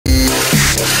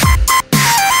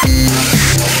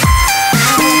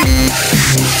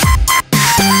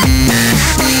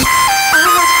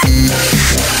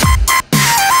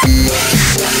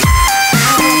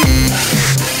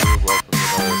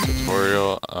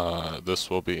this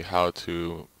will be how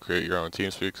to create your own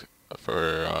Teamspeak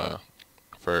for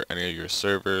any of your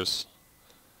servers.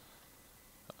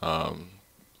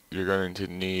 You're going to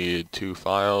need two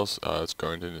files. You're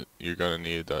going to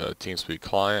need a Teamspeak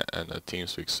client and a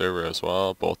Teamspeak server as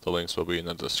well. Both the links will be in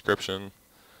the description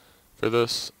for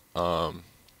this. Right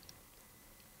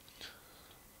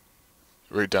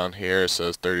down here it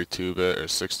says 32-bit or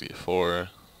 64.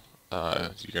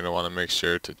 You're going to want to make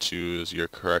sure to choose your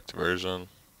correct version.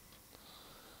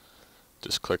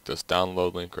 Just click this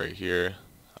download link right here.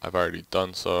 I've already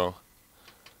done so.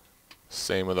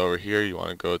 Same with over here, you want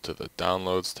to go to the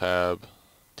downloads tab,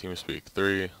 Teamspeak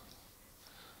 3.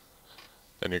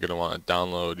 Then you're going to want to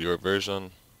download your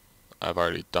version. I've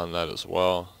already done that as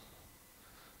well.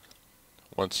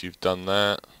 Once you've done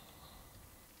that,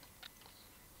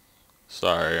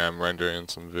 sorry, I'm rendering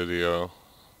some video.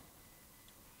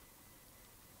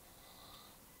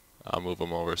 I'll move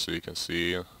them over so you can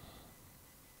see.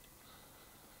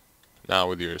 Now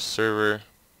with your server,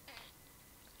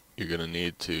 you're going to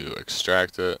need to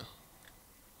extract it.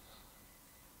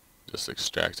 Just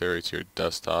extract it right to your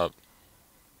desktop.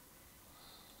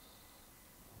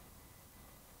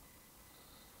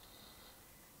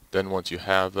 Then once you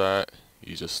have that,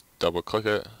 you just double click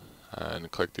it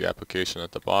and click the application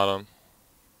at the bottom.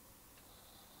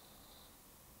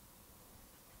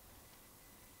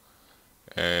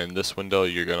 And this window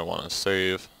you're going to want to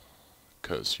save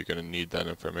because you're going to need that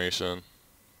information.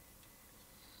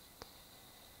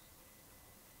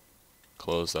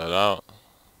 Close that out.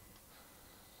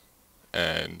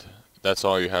 And that's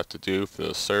all you have to do for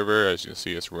the server. As you can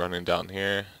see, it's running down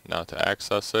here. Now to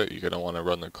access it, you're going to want to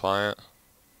run the client.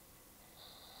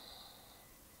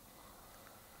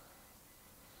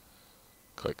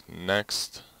 Click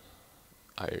next.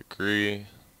 I agree.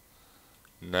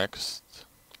 Next.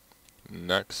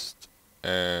 Next.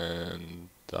 And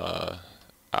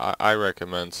I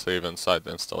recommend save inside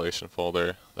the installation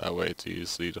folder. That way it's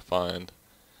easy to find.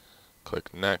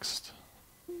 Click next.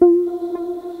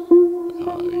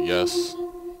 Yes.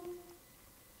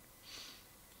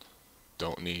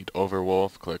 Don't need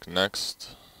Overwolf. Click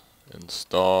next.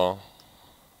 Install.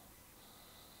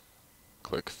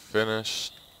 Click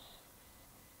finish.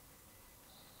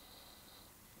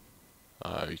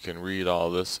 You can read all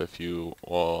this if you,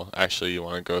 well, actually you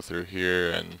want to go through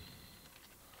here and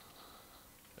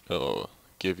it'll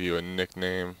give you a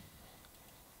nickname.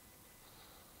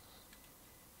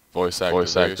 Voice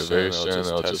activation,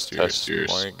 it'll just test your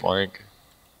blank.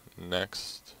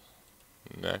 Next.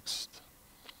 Next.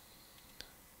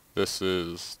 This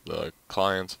is the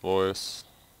client's voice.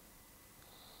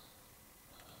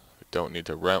 We don't need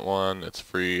to rent one, it's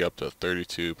free up to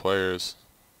 32 players.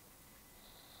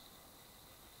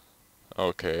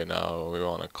 Okay, now we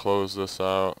want to close this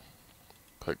out.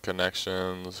 Click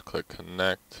connections, click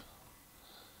connect.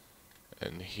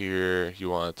 And here you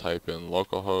want to type in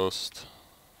localhost.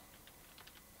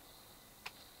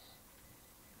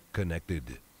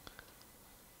 Connected.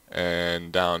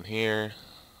 And down here,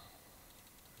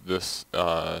 this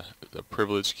the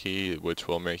privilege key, which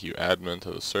will make you admin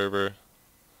to the server.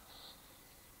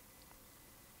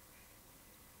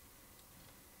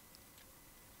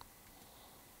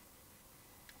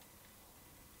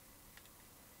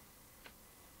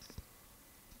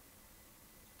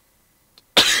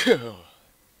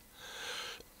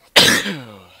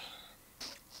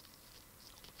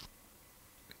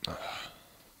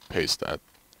 Paste that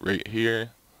right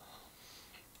here.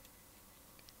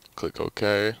 Click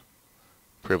OK.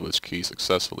 Privilege key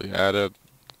successfully added.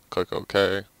 Click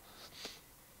OK.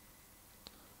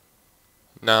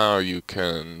 Now you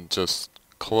can just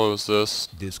close this.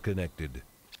 Disconnected.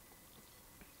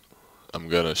 I'm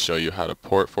going to show you how to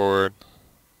port forward.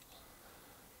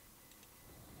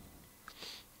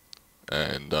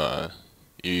 And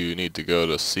you need to go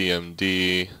to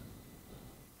CMD.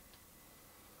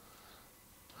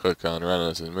 Click on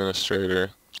Run as Administrator.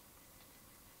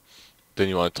 Then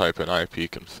you want to type in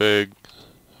ipconfig.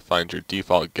 Find your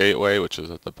default gateway, which is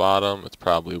at the bottom. It's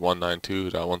probably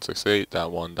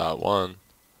 192.168.1.1.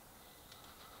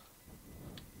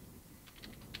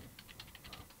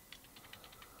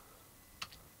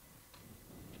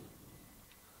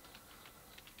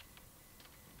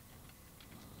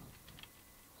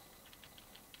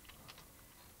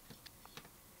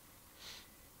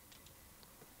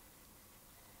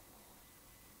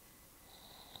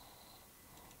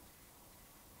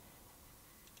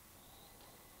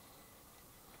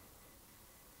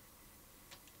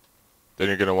 Then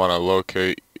you're going to want to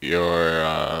locate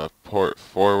your port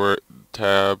forward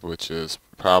tab, which is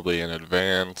probably in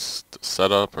advanced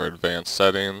setup or advanced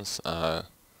settings. Then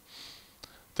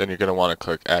Then you're going to want to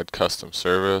click Add Custom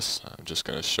Service. I'm just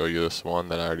going to show you this one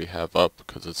that I already have up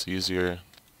because it's easier.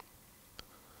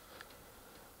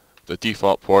 The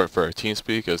default port for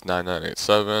Teamspeak is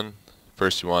 9987.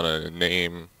 First you want to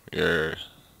name your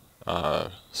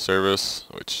service,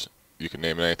 which you can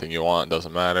name anything you want,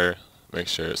 doesn't matter. Make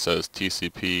sure it says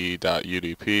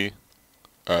tcp.udp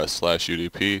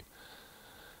 /udp.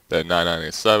 Then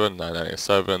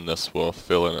 9987, this will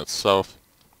fill in itself.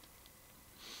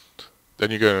 Then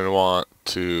you're going to want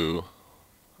to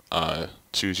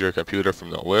choose your computer from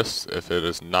the list. If it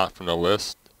is not from the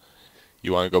list,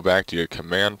 you want to go back to your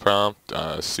command prompt,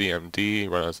 cmd,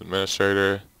 run as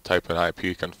administrator, type in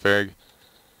ipconfig,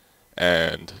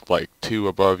 and like 2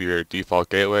 above your default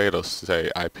gateway, it'll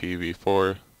say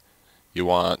IPv4. You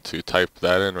want to type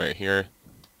that in right here.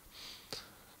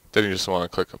 Then you just want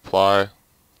to click apply.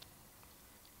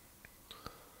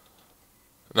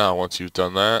 Now once you've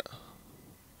done that,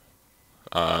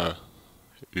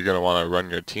 you're going to want to run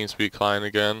your Teamspeak client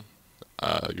again.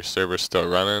 Your server's still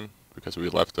running because we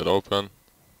left it open.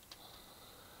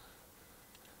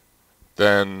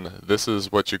 Then this is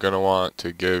what you're going to want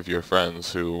to give your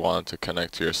friends who want to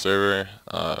connect to your server,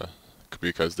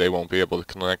 because they won't be able to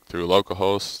connect through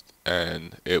localhost,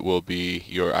 and it will be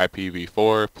your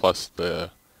IPv4 plus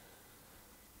the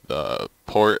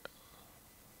port.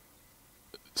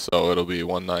 So it'll be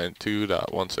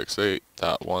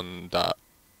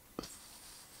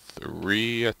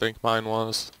 192.168.1.3, I think mine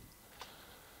was,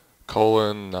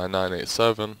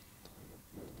 :9987,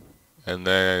 and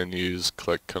then you just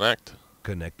click connect.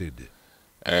 Connected.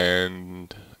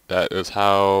 And that is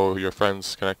how your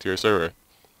friends connect to your server.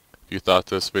 If you thought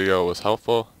this video was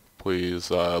helpful, please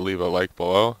leave a like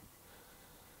below,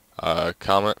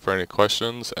 comment for any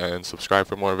questions, and subscribe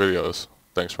for more videos.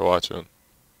 Thanks for watching.